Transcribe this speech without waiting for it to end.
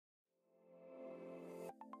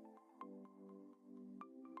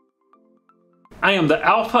I am the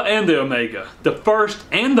Alpha and the Omega, the first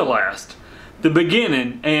and the last, the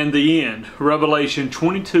beginning and the end. Revelation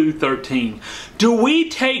 22:13. Do we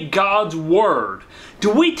take God's word? Do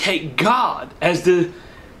we take God as the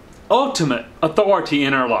ultimate authority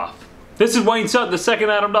in our life? This is Wayne Sutton,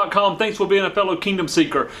 thesecondadam.com. Thanks for being a fellow Kingdom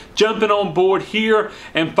Seeker. Jumping on board here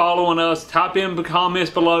and following us. Type in the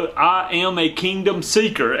comments below, I am a Kingdom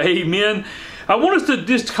Seeker. Amen. I want us to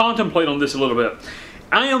just contemplate on this a little bit.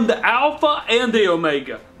 I am the Alpha and the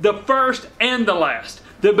Omega, the first and the last,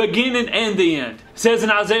 the beginning and the end. It says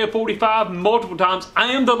in Isaiah 45 multiple times,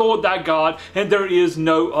 I am the Lord thy God, and there is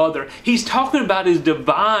no other. He's talking about His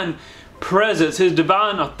divine presence, His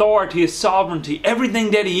divine authority, His sovereignty,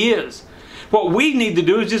 everything that He is. What we need to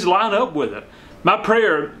do is just line up with it. My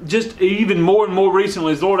prayer, just even more and more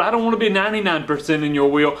recently, is, Lord, I don't want to be 99% in your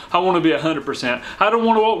will. I want to be 100%. I don't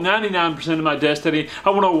want to walk 99% of my destiny. I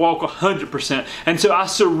want to walk 100%. And so I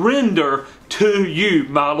surrender to you,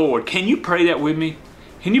 my Lord. Can you pray that with me?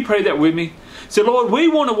 Can you pray that with me? Say, Lord, we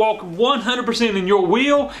want to walk 100% in your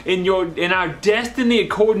will, in our destiny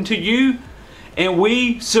according to you. And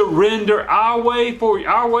we surrender our ways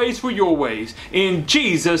for your ways. In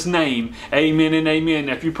Jesus' name, amen and amen.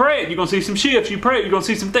 Now, if you pray it, you're going to see some shifts. You pray it, you're going to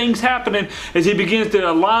see some things happening as He begins to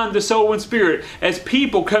align the soul and spirit. As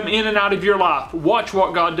people come in and out of your life, watch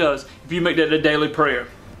what God does if you make that a daily prayer.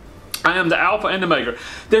 I am the Alpha and Omega.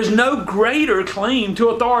 There's no greater claim to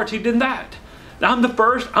authority than that. I'm the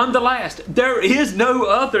first, I'm the last. There is no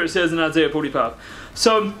other, it says in Isaiah 45.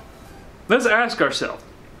 So, let's ask ourselves,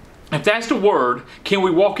 if that's the word, can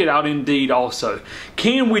we walk it out in deed also?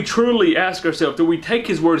 Can we truly ask ourselves, do we take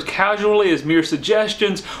His words casually as mere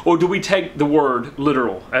suggestions, or do we take the word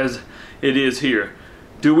literal as it is here?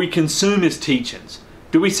 Do we consume His teachings?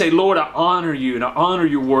 Do we say, Lord, I honor you, and I honor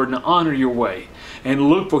your word, and I honor your way, and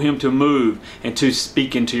look for Him to move and to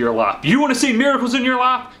speak into your life? You want to see miracles in your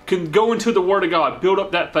life? Can go into the Word of God. Build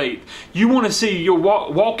up that faith. You want to see your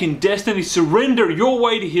walk in destiny? Surrender your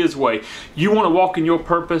way to His way. You want to walk in your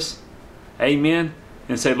purpose? Amen.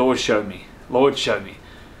 And say, Lord, show me. Lord, show me.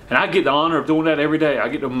 And I get the honor of doing that every day. I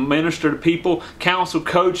get to minister to people, counsel,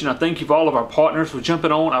 coach, and I thank you for all of our partners for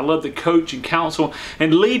jumping on. I love to coach and counsel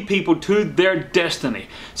and lead people to their destiny.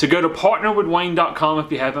 So go to partnerwithwayne.com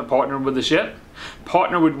if you haven't partnered with us yet.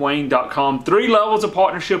 Partnerwithwayne.com. 3 levels of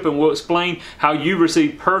partnership, and we'll explain how you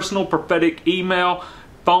receive personal prophetic email,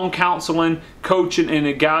 phone counseling, coaching,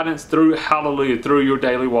 and guidance through, hallelujah, through your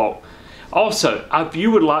daily walk. Also, if you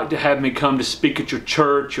would like to have me come to speak at your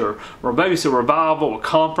church, or maybe it's a revival, a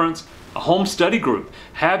conference, a home study group,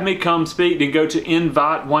 have me come speak, then go to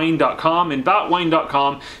invitewayne.com.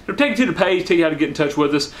 Invitewayne.com. It'll take you to the page, tell you how to get in touch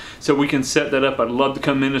with us so we can set that up. I'd love to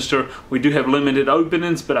come minister. We do have limited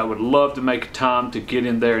openings, but I would love to make time to get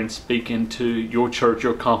in there and speak into your church,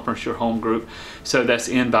 your conference, your home group. So that's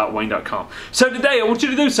invitewayne.com. So today I want you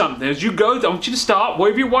to do something. As you go, I want you to stop.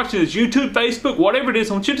 Wherever you're watching this, YouTube, Facebook, whatever it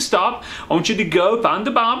is, I want you to stop. I want you to go find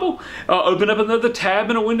the Bible. Open up another tab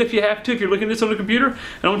in a window if you have to, if you're looking at this on the computer. And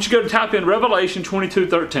I want you to go to type in Revelation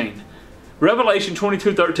 22:13. Revelation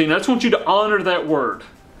 22:13. I just want you to honor that word.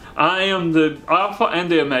 I am the Alpha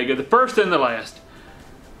and the Omega, the first and the last,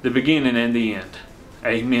 the beginning and the end.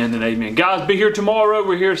 Amen and amen. Guys, be here tomorrow.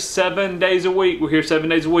 We're here 7 days a week. We're here 7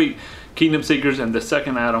 days a week. Kingdom Seekers and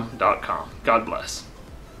thesecondadam.com. God bless.